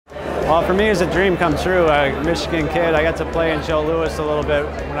Well, for me, it's a dream come true. A Michigan kid, I got to play in Joe Louis a little bit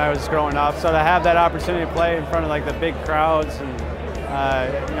when I was growing up. So to have that opportunity to play in front of like the big crowds and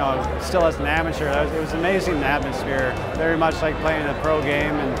you know, still as an amateur, it was an amazing atmosphere. Very much like playing a pro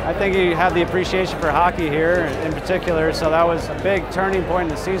game, and I think you have the appreciation for hockey here in particular. So that was a big turning point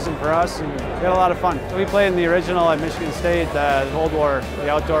in the season for us, and we had a lot of fun. We played in the original at Michigan State, the Cold War, the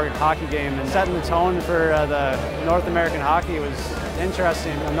outdoor hockey game, and setting the tone for the North American hockey was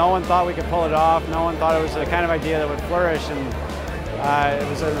interesting. No one thought we could pull it off. No one thought it was the kind of idea that would flourish, and it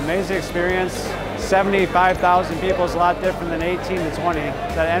was an amazing experience. 75,000 people is a lot different than 18 to 20.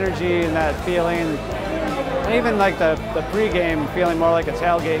 That energy and that feeling, and even like the pregame feeling more like a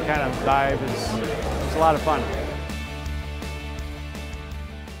tailgate kind of vibe is a lot of fun.